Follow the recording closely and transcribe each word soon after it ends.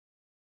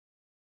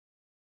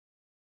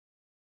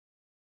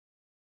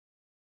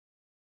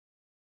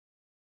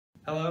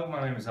Hello,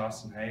 my name is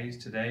Austin Hayes.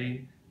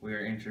 Today we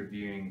are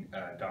interviewing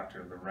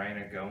Dr.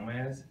 Lorena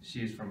Gomez.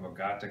 She is from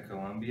Bogota,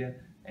 Colombia,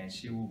 and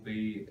she will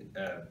be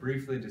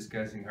briefly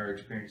discussing her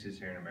experiences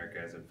here in America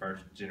as a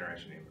first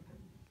generation immigrant.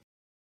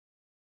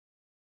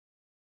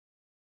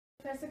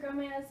 Professor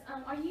Gomez,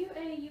 are you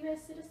a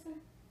U.S.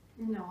 citizen?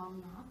 No,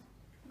 I'm not.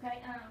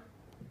 Okay.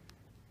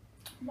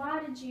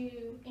 Why did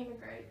you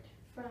immigrate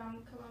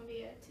from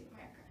Colombia to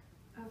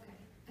America? Okay.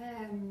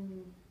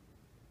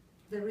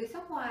 The reason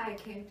why I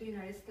came to the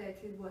United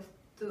States it was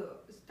to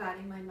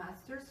study my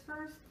master's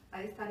first.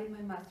 I studied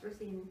my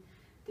master's in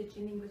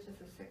teaching English as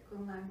a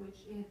second language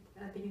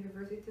at the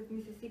University of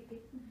Mississippi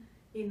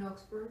in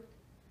Oxford.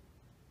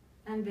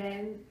 And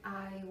then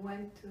I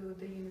went to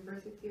the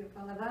University of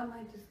Alabama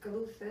in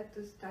Tuscaloosa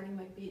to study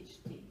my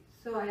PhD.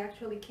 So I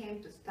actually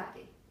came to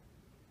study.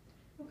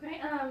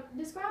 Okay.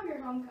 Describe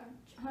your home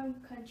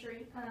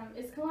country.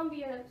 Is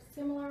Colombia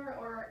similar,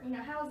 or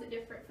how is it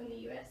different from the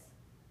U.S.?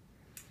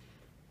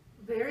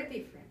 Very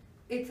different.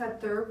 It's a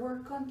third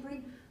world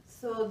country,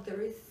 so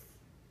there is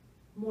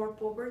more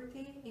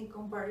poverty in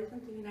comparison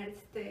to the United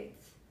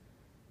States,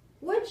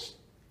 which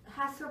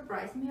has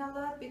surprised me a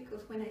lot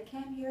because when I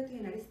came here to the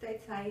United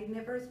States, I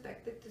never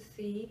expected to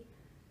see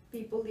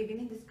people living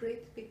in the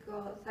streets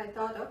because I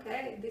thought,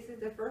 okay, this is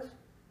the first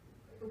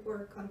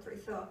world country,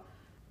 so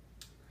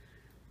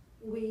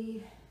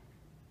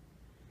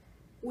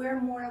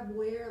we're more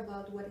aware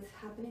about what is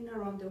happening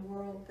around the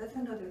world. That's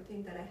another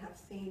thing that I have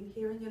seen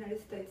here in the United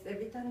States.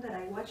 Every time that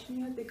I watch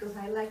news, because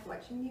I like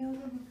watching news,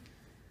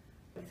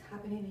 what's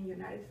happening in the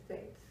United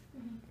States.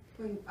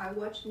 When I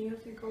watch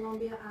news in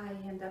Colombia, I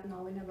end up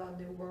knowing about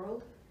the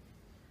world.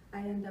 I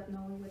end up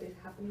knowing what is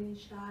happening in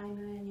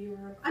China and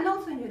Europe, and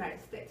also in the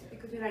United States,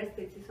 because the United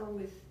States is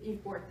always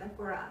important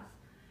for us.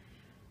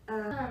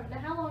 Now,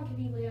 how long have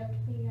you lived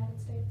in the United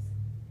States?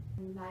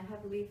 I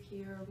have lived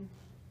here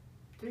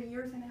 3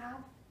 years and a half.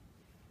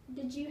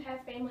 Did you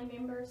have family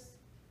members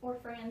or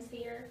friends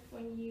here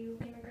when you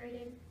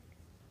immigrated?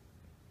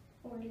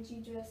 Or did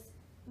you just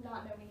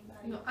not know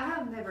anybody? No, I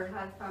have never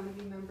had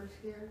family members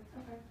here.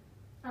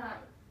 Okay.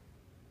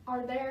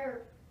 Are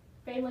there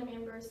family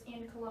members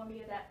in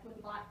Colombia that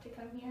would like to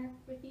come here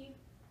with you?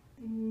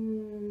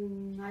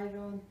 I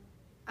don't.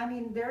 I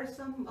mean, there are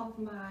some of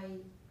my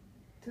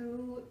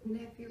two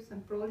nephews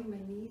and probably my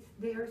niece.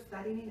 They are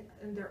studying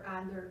in their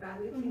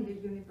undergraduates in the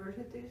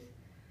universities.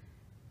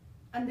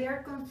 And they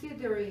are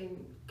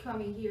considering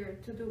coming here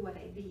to do what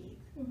I did.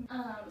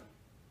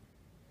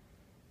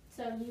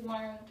 So you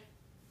learned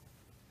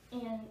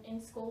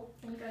in school,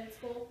 in grade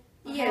school?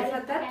 Yes,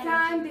 at that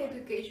time the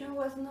education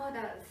was not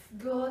as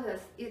good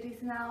as it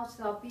is now.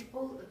 So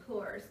people who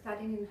are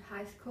studying in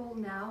high school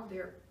now,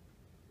 they're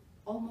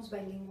almost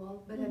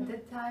bilingual. But at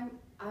that time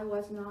I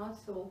was not.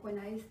 So when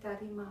I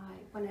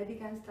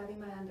began studying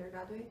my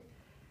undergraduate,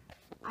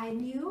 I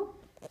knew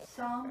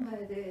some,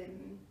 but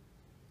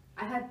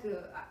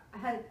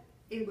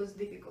it was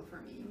difficult for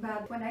me,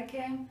 but when I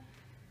came,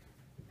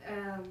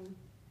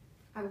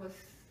 I was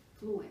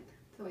fluent,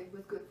 so it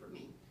was good for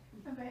me.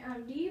 Okay,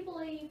 do you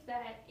believe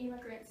that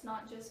immigrants,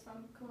 not just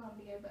from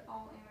Colombia, but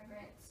all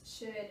immigrants,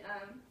 should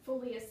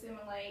fully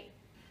assimilate?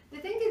 The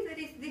thing is that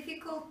it's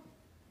difficult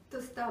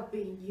to stop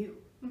being you.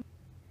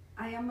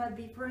 I am a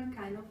different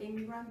kind of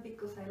immigrant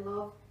because I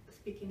love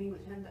speaking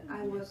English, and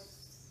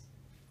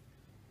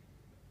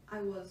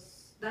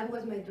that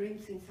was my dream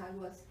since I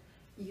was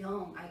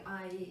young.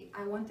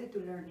 I wanted to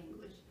learn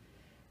English,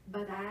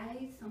 but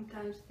I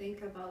sometimes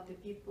think about the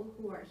people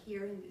who are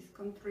here in this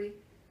country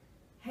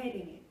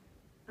hating it.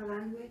 A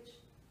language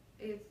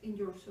is in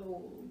your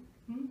soul.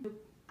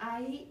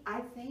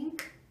 I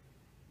think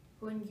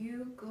when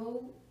you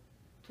go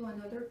to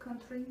another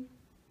country,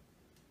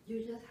 you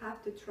just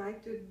have to try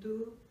to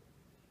do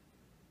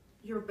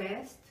your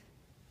best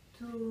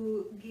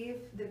to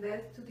give the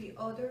best to the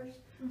others.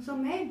 So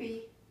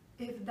maybe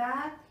if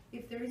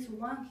there is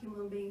one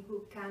human being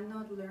who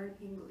cannot learn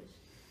English,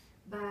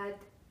 but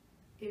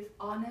is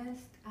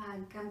honest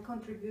and can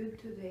contribute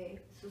to the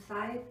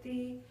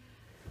society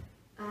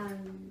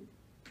and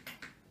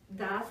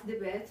does the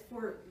best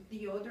for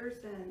the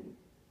others, and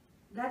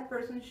that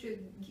person should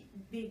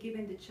be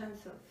given the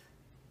chance of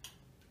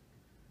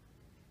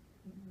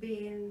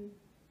being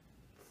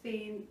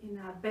seen in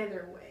a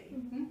better way.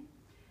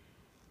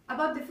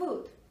 About the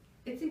food,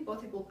 it's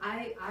impossible.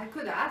 I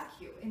could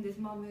ask you in this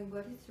moment,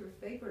 what is your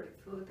favorite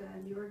food?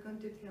 And you are going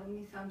to tell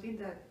me something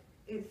that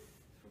is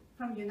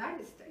from the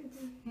United States.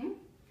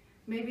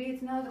 Maybe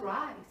it's not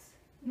rice.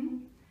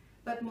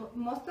 But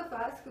most of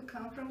us who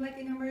come from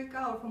Latin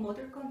America or from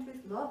other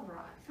countries love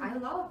rice. I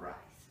love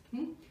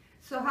rice.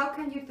 So how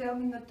can you tell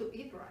me not to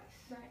eat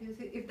rice? Right. You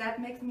see, if that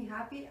makes me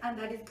happy and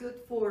that is good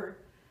for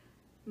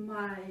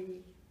my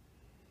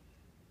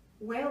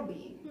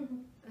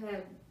well-being.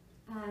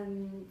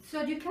 And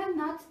so you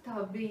cannot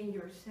stop being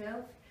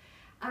yourself.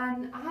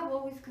 And I have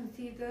always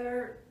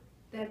considered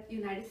that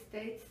United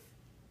States,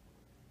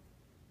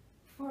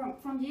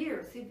 from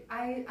years,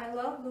 I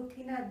love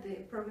looking at the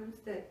programs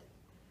that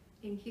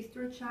in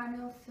History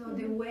Channel. So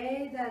the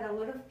way that a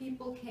lot of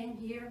people came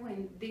here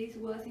when this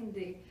was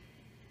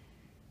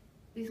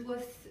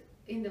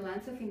in the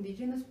lands of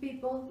indigenous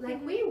people,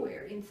 like we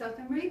were in South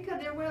America,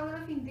 there were a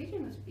lot of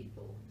indigenous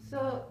people.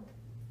 So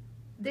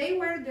they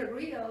were the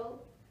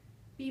real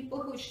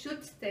people who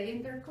should stay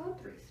in their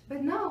countries.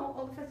 But now,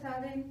 all of a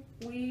sudden,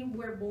 we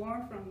were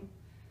born from,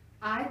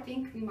 I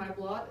think in my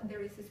blood,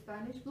 there is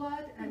Spanish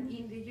blood and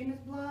indigenous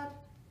blood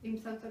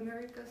in South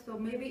America. So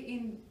maybe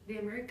in the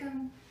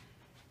American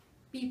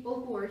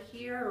people who are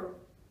here or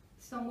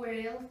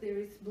somewhere else, there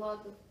is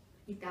blood of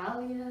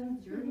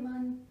Italian,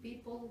 German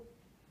people.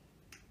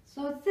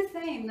 So it's the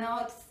same.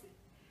 Now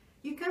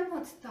you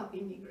cannot stop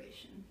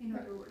immigration, in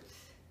other words.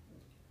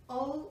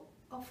 All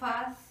of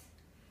us,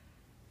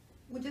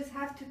 we just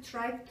have to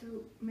try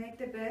to make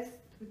the best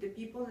with the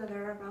people that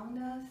are around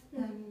us,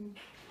 and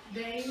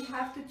they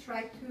have to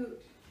try to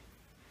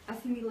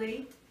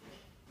assimilate,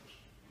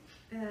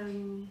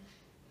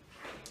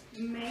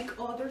 make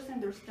others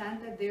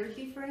understand that they're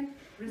different,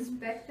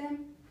 respect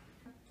them.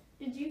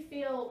 Did you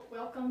feel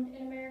welcomed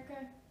in America?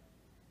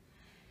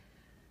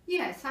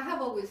 Yes, I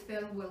have always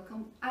felt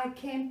welcome. I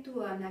came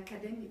to an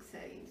academic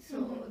setting,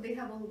 so they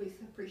have always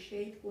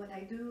appreciated what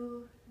I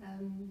do,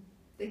 and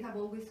they have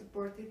always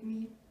supported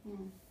me.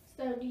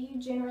 So do you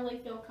generally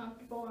feel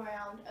comfortable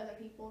around other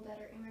people that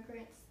are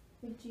immigrants?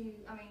 Are you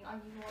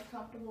more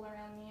comfortable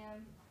around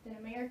them than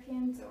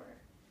Americans, or?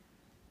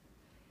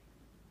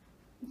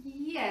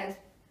 Yes.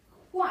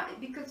 Why?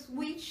 Because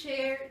we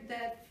share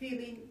that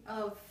feeling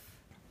of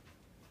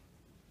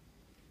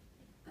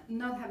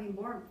not having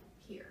born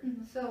here.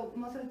 So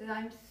most of the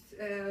times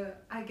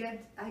I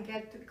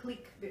get to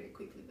click very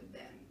quickly with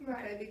them,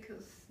 right? Okay?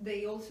 Because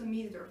they also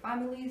miss their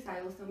families.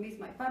 I also miss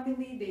my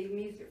family. They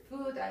miss their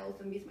food. I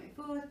also miss my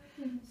food.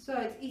 So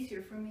it's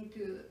easier for me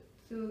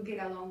to get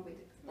along with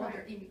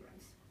other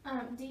immigrants.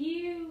 Do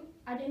you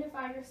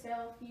identify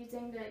yourself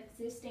using the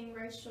existing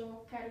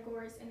racial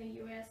categories in the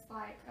U.S.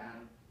 like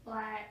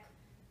Black,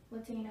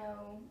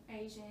 Latino,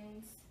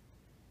 Asians?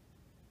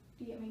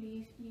 Do you get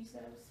me to use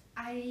those?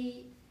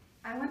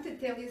 I want to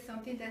tell you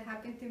something that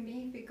happened to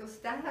me, because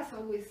that has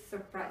always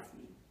surprised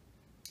me.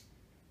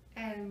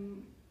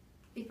 And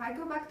if I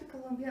go back to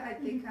Colombia, I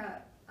take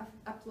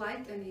a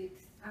flight, and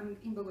I'm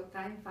in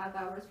Bogota in 5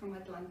 hours from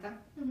Atlanta.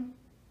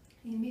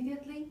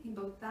 Immediately in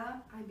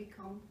Bogota, I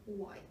become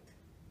white.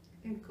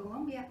 In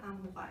Colombia, I'm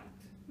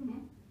white.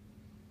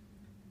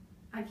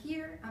 And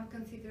here, I'm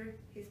considered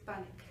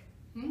Hispanic.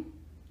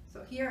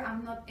 So here,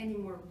 I'm not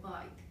anymore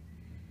white.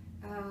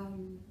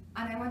 And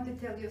I want to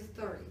tell you a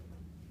story.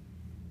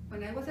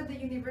 When I was at the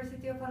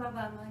University of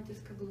Alabama in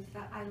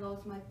Tuscaloosa, I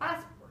lost my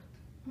passport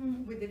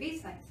with the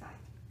visa inside.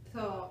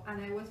 So, and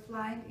I was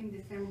flying in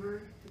December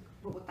to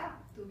Bogota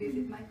to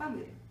visit my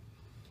family.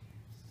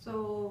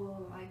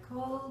 So I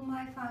called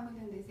my family,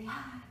 and they say,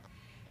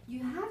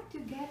 you have to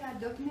get a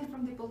document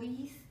from the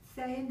police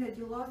saying that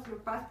you lost your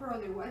passport,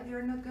 otherwise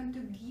they're not going to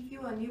give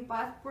you a new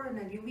passport and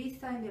a new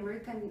visa in the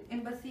American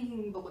embassy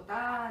in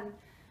Bogota. And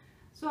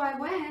so I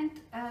went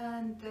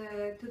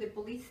to the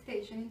police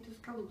station in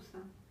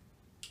Tuscaloosa.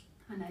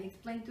 And I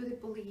explained to the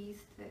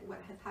police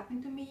what had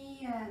happened to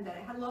me and that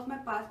I had lost my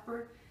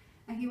passport.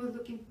 And he was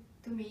looking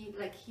to me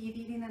like he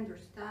didn't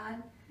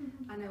understand.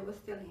 And I was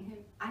telling him,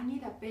 I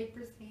need a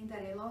paper saying that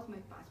I lost my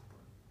passport.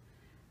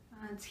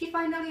 And he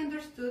finally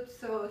understood,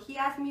 so he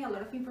asked me a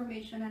lot of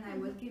information, and I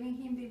was giving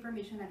him the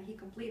information, and he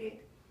completed.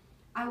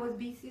 I was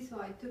busy,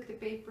 so I took the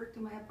paper to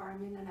my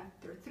apartment, and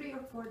after 3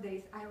 or 4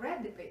 days, I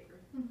read the paper.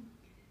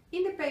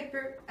 In the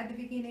paper, at the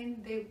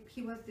beginning,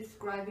 he was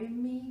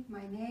describing me,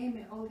 my name,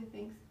 and all the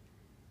things.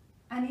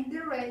 And in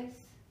the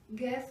race,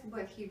 guess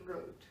what he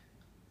wrote?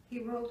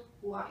 He wrote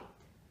white.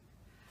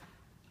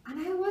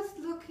 And I was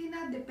looking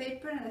at the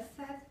paper, and I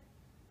said,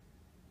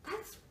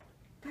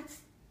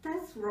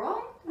 that's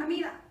wrong. I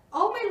mean,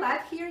 all my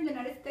life here in the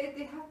United States,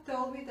 they have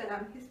told me that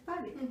I'm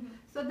Hispanic.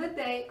 So that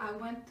day, I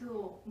went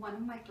to one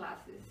of my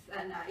classes,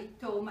 and I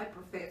told my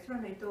professor,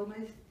 and I told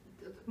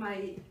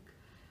my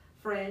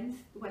friends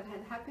what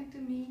had happened to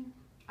me.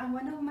 And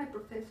one of my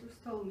professors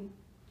told me,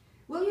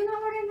 well, you know,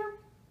 Lorena,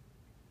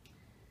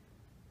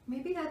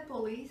 maybe that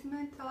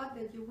policeman thought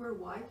that you were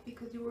white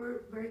because you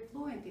were very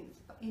fluent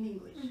in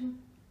English.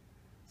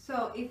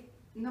 So if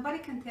nobody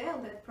can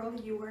tell that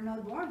probably you were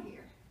not born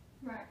here.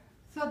 Right.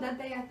 So that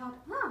day I thought,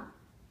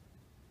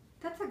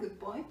 that's a good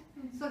point.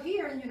 So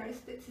here in the United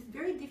States, it's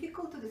very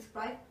difficult to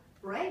describe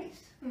race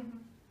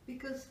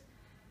because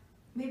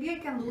maybe I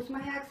can lose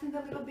my accent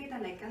a little bit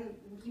and I can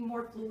be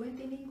more fluent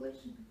in English,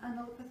 and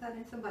all of a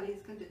sudden somebody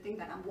is going to think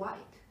that I'm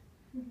white.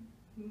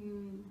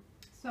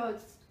 So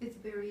it's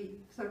very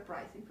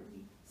surprising for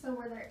me. So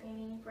were there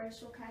any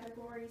racial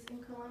categories in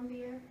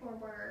Colombia, or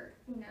are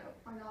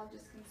y'all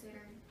just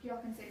consider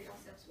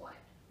yourselves white?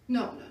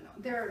 No.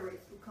 There are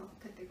racial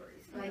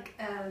categories. Like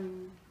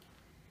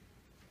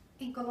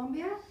in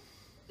Colombia,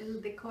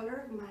 the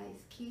color of my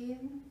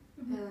skin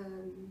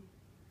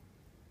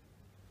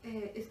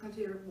is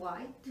considered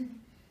white.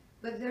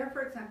 But there are,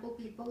 for example,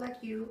 people like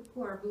you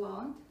who are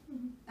blonde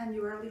and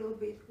you are a little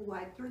bit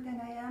whiter than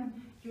I am.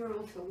 You're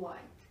also white.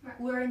 Right.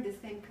 We're in the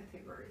same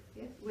category,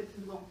 yes, with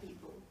blonde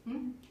people.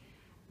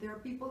 There are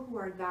people who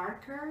are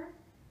darker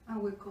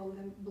and we call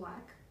them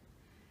black.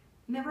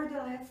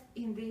 Nevertheless,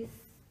 in this,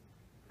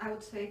 I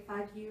would say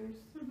 5 years,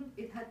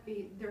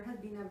 there has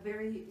been a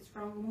very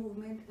strong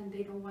movement, and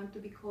they don't want to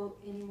be called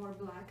any more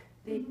black.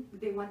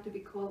 They want to be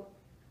called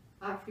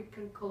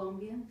African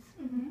Colombians.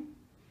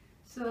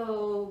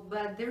 So,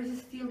 but there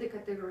is still the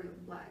category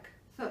of black.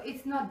 So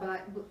it's not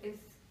black.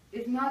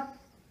 It's not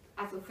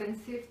as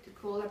offensive to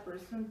call a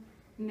person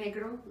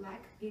negro,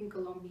 black in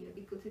Colombia,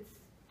 because it's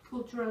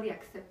culturally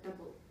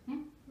acceptable.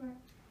 Right.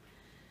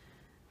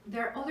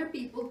 There are other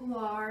people who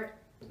are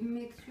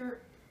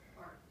mixture,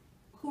 or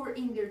who are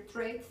in their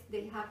traits.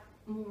 They have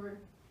more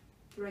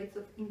traits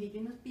of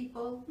indigenous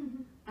people,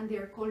 and they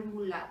are called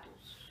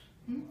mulattoes.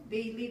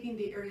 They live in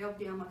the area of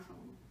the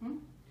Amazon.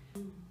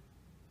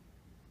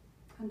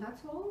 And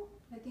that's all.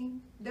 I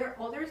think there are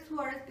others who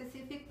are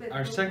specific, but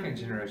Our second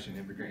generation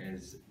immigrant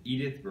is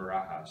Edith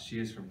Barajas. She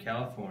is from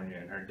California,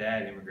 and her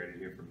dad immigrated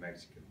here from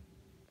Mexico.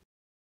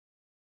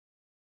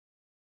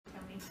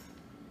 Tell me.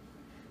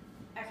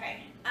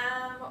 Okay.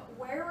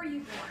 Where were you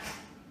born?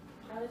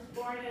 I was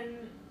born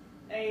in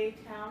a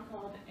town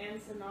called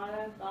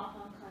Ensenada,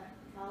 Baja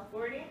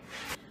California,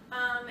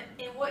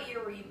 In what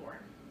year were you born?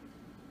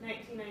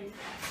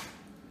 1995.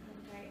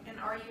 Okay. And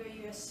are you a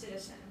U.S.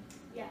 citizen?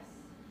 Yes.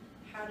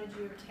 How did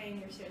you obtain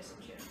your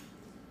citizenship?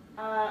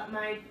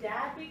 My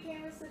dad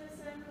became a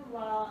citizen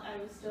while I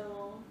was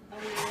still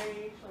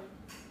underage,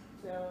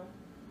 so.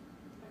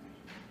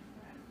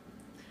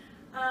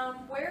 Okay.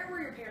 Where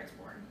were your parents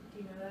born?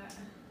 Do you know that?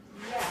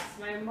 Yes,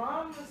 my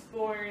mom was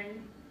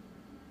born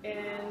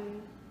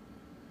in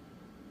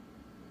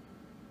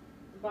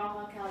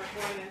Baja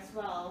California as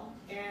well,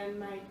 and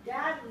my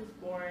dad was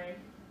born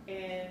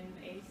in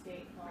a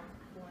state called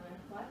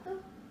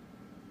Guanajuato.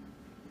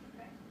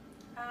 Okay.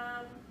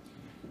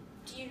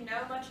 Do you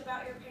know much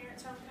about your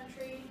parents' home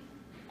country?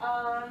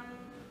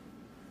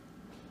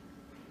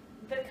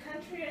 The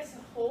country as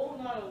a whole,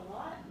 not a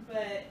lot,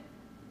 but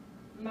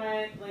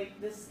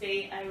the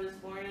state I was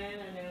born in,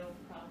 I know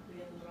probably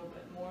a little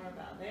bit more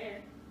about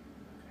there.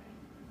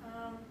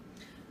 Okay.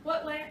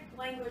 What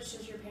language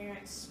does your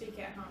parents speak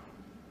at home?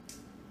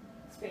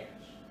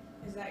 Spanish.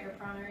 Is that your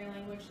primary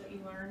language that you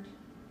learned?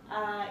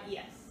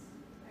 Yes.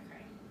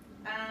 Okay.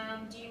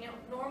 Do you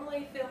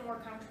normally feel more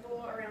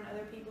comfortable around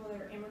other people that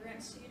are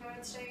immigrants to the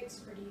United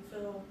States, or do you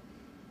feel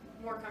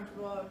more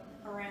comfortable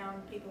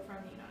around people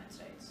from the United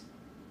States?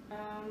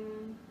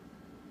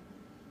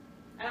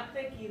 I don't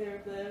think either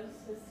of those.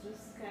 It's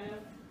just kind of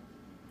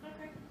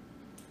Okay.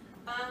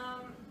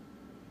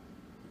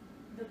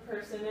 the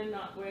person and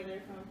not where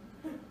they're from.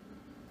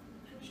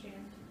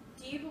 Understand.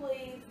 Do you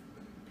believe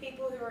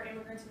people who are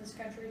immigrants in this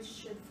country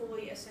should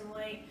fully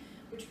assimilate,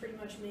 which pretty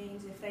much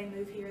means if they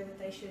move here that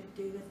they should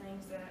do the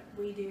things that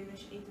we do, they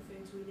should eat the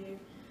foods we do,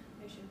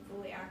 they should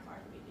fully act like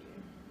we do?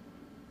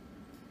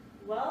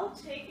 Well,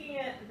 taking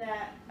it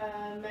that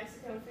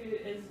Mexican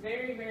food is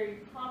very, very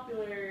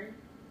popular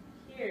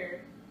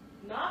here,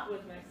 not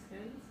with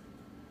Mexicans,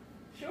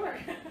 sure.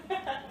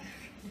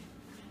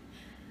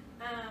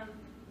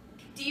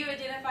 Do you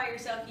identify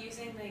yourself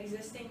using the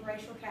existing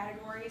racial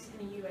categories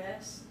in the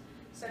U.S.,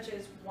 such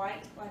as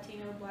white,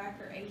 Latino, black,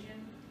 or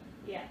Asian?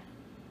 Yeah.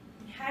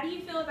 How do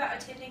you feel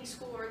about attending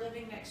school or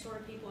living next door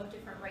to people of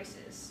different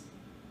races?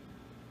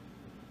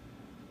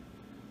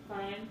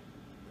 Fine.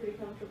 Pretty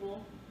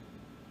comfortable.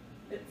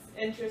 It's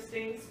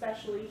interesting,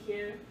 especially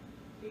here,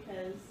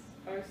 because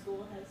our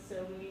school has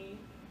so many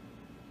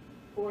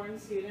foreign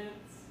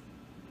students.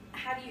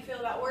 How do you feel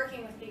about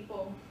working with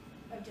people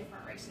of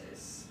different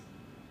races?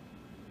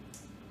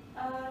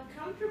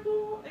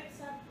 Comfortable,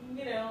 except,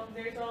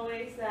 there's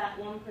always that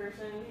one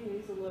person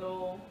who's a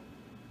little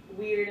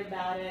weird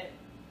about it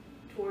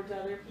towards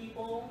other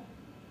people.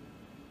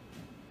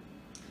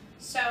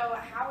 So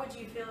how would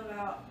you feel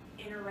about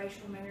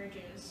interracial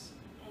marriages?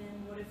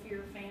 And what if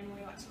your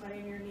family, like somebody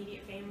in your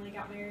immediate family,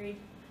 got married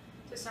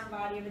to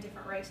somebody of a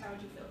different race? How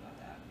would you feel about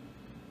that?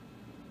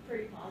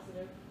 Pretty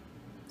positive.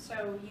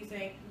 So you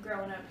think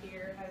growing up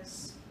here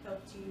has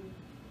helped you?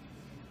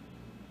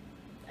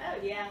 Oh,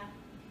 yeah.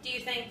 Do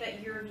you think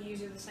that your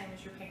views are the same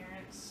as your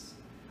parents?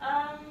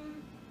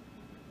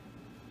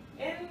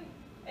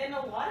 In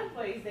a lot of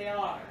ways they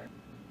are.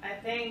 I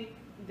think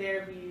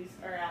their views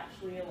are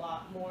actually a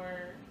lot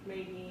more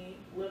maybe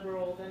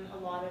liberal than a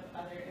lot of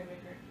other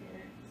immigrant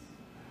parents.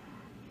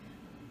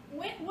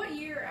 What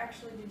year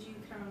actually did you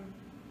come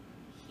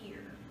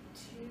here?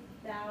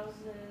 2000.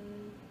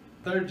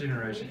 Third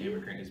generation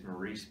immigrant is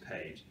Maurice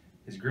Page.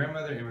 His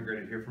grandmother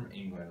immigrated here from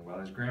England,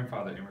 while his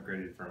grandfather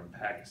immigrated from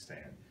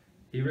Pakistan.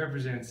 He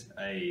represents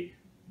a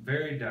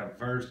very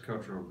diverse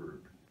cultural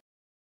group.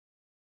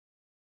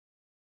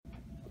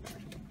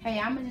 Hey,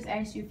 I'm gonna just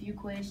ask you a few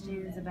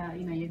questions about,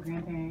 your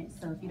grandparents.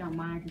 So if you don't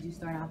mind, could you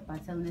start off by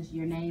telling us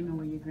your name and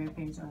where your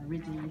grandparents are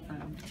originally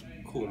from?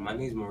 Cool. My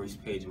name is Maurice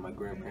Page, and my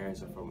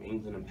grandparents are from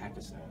England and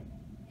Pakistan.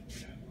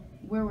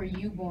 Where were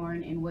you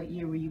born and what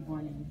year were you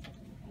born in?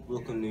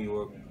 Brooklyn, New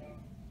York,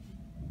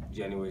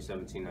 January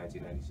 17,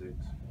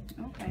 1996.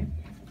 Okay.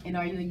 And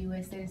are you a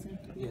U.S. citizen?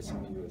 Yes,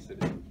 I'm a U.S.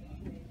 citizen.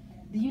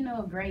 Do you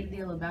know a great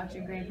deal about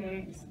your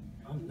grandparents?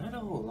 Not a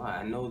whole lot.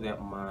 I know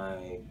that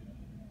my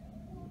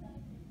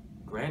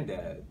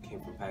granddad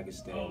came from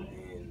Pakistan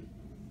in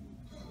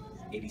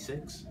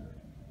 86.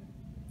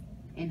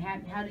 And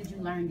how did you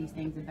learn these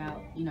things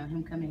about,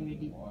 him coming here?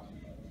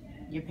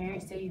 Did your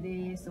parents tell you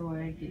this,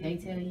 or did they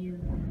tell you?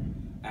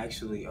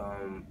 Actually,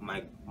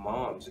 my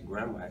mom's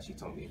grandma actually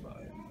told me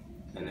about it.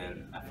 And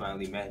then I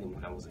finally met him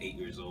when I was 8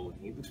 years old.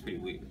 He looks pretty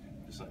weird.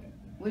 Just like,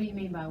 What do you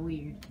mean by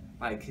weird?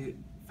 like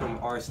from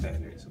our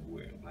standards of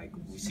weird. Like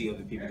we see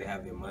other people that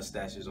have their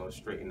mustaches all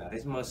straightened out.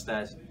 His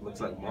mustache looks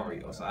like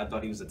Mario, so I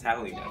thought he was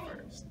Italian at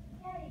first.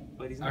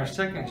 But he's Our not.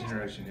 second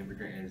generation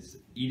immigrant is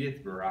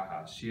Edith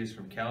Barajas. She is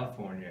from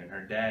California and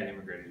her dad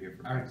immigrated here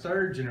from Our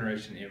third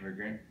generation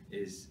immigrant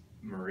is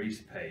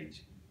Maurice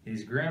Page.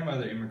 His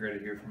grandmother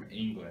immigrated here from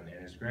England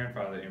and his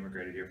grandfather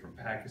immigrated here from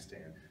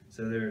Pakistan.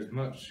 So there is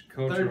much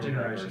cultural Third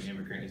generation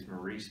immigrant is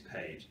Maurice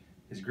Page.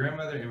 His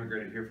grandmother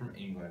immigrated here from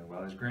England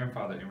while his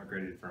grandfather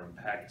immigrated from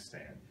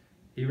Pakistan.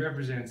 He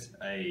represents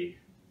a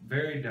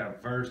very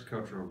diverse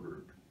cultural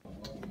group.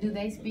 Do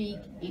they speak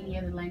any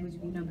other language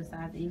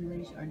besides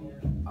English, or do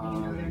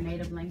you know their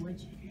native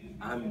language?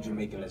 I'm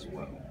Jamaican as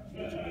well.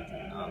 I'm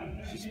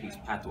Jamaican. She speaks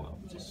Patois,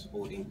 which is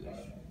Old English.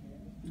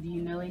 Do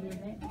you know any of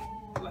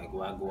that? Like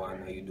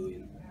Wagwan, how you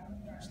doing?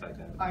 Just like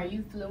that. Are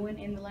you fluent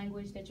in the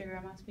language that your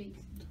grandma speaks?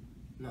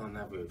 No,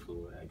 not very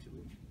fluent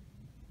actually.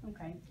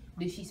 Okay.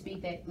 Does she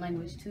speak that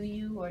language to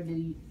you, or do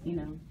you,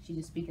 she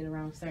just speak it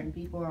around certain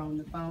people or on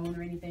the phone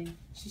or anything?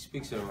 She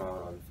speaks it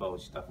around on the phone.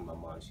 She's talking to my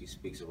mom. She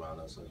speaks around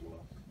us as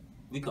well.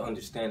 We can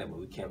understand it, but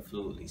we can't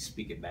fluently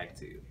speak it back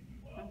to you.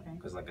 Okay.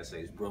 Because like I say,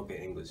 it's broken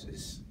English.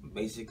 It's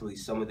basically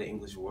some of the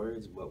English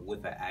words, but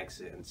with an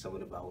accent, and some of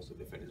the vowels are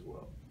different as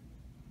well.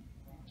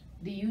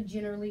 Do you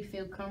generally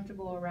feel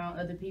comfortable around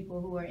other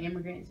people who are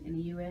immigrants in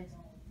the U.S.?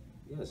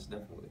 Yes,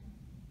 definitely.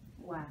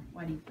 Why?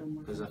 Why do you feel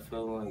more? Because I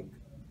feel like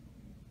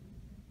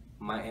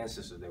my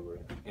ancestors, they were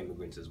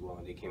immigrants as well,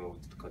 and they came over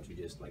to the country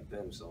just like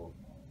them, so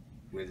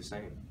we're the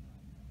same.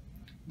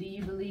 Do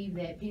you believe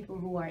that people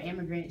who are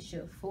immigrants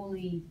should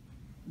fully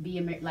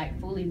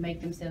fully make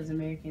themselves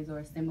Americans or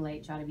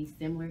assimilate, try to be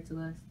similar to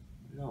us?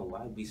 No,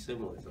 why be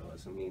similar to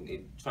us? I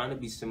mean, trying to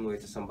be similar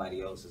to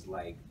somebody else is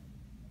like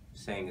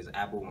saying is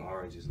apple and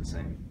orange is the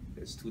same.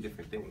 It's two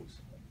different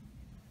things.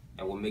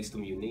 And what makes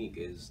them unique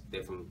is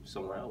they're from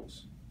somewhere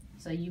else.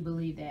 So you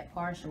believe that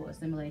partial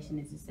assimilation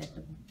is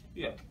acceptable?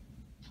 Yeah.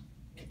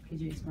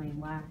 Could you explain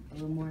why a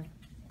little more?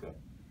 Okay.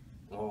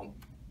 Well,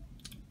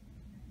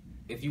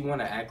 if you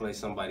want to act like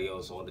somebody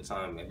else all the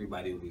time,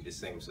 everybody will be the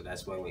same. So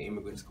that's why when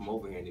immigrants come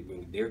over here and they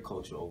bring their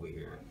culture over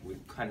here, we're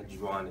kind of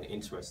drawn and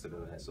interested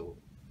in that. So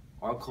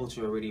our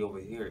culture already over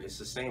here, it's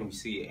the same. We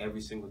see it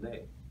every single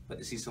day. But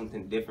to see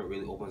something different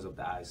really opens up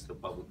the eyes to the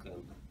public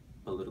and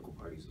political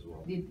parties as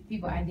well. Did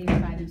people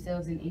identify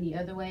themselves in any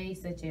other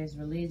ways, such as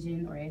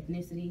religion or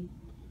ethnicity?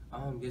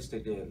 Yes, they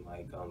did.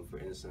 Like, for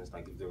instance,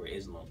 like if they were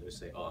Islam, they'd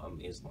say, "Oh, I'm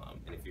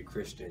Islam," and if you're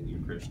Christian,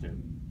 you're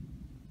Christian.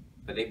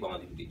 But they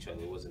bonded with each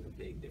other. It wasn't a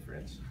big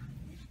difference.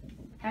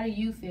 How do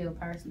you feel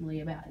personally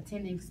about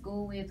attending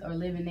school with or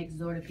living next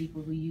door to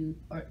people who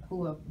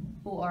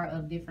are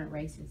of different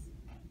races?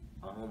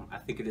 I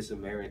think it is a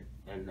merit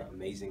and an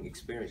amazing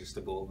experience just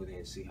to go over there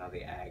and see how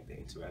they act, they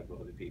interact with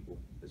other people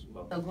as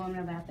well. So going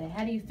about that,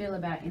 how do you feel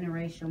about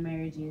interracial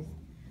marriages?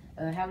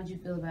 How would you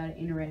feel about an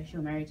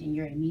interracial marriage in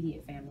your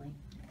immediate family?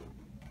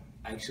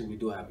 Actually, we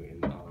do have an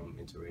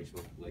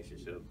interracial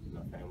relationship in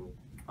our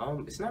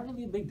family. It's not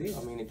really a big deal.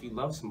 I mean, if you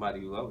love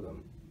somebody, you love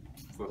them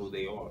for who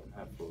they are,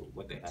 not for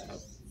what they have.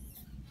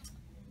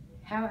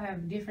 How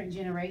have different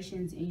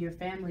generations in your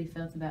family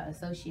felt about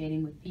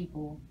associating with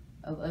people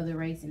of other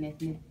race and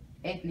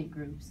ethnic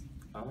groups?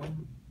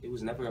 It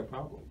was never a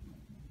problem.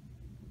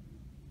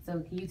 So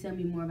can you tell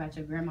me more about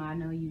your grandma? I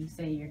know you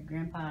say your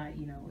grandpa,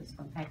 is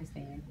from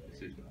Pakistan.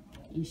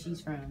 And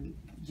she's from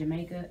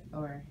Jamaica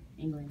or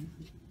England?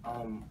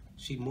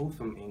 She moved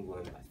from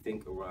England, I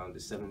think around the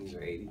 70s or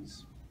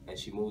 80s. And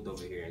she moved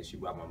over here and she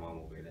brought my mom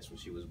over here. That's when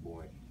she was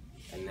born.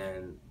 And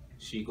then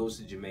she goes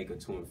to Jamaica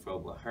to and fro,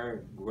 but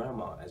her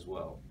grandma as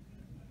well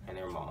and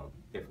her mom,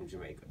 they're from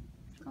Jamaica.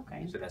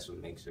 Okay. So that's what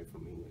makes her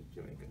from England,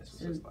 Jamaica. That's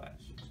what's her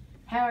slash.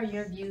 How are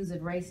your views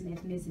of race and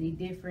ethnicity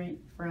different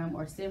from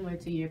or similar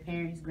to your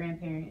parents,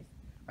 grandparents,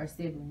 or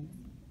siblings?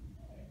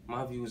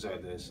 My views are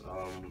this.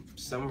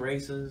 Some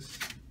races,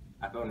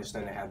 I can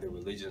understand they have their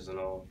religions and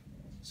all.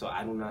 So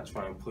I do not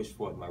try and push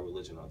forth my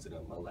religion onto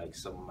them. Like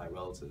some of my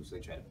relatives, they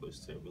try to push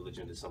their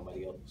religion to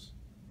somebody else.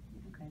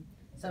 Okay.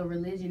 So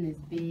religion is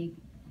big,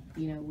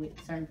 with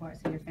certain parts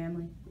of your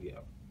family? Yeah.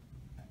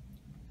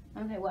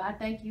 Okay, well, I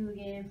thank you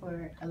again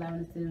for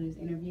allowing us to do this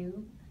interview.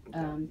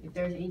 If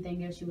there's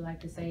anything else you would like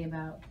to say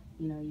about,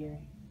 your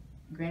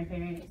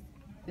grandparents,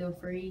 feel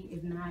free.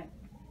 If not,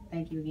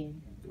 thank you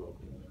again. You're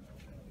welcome.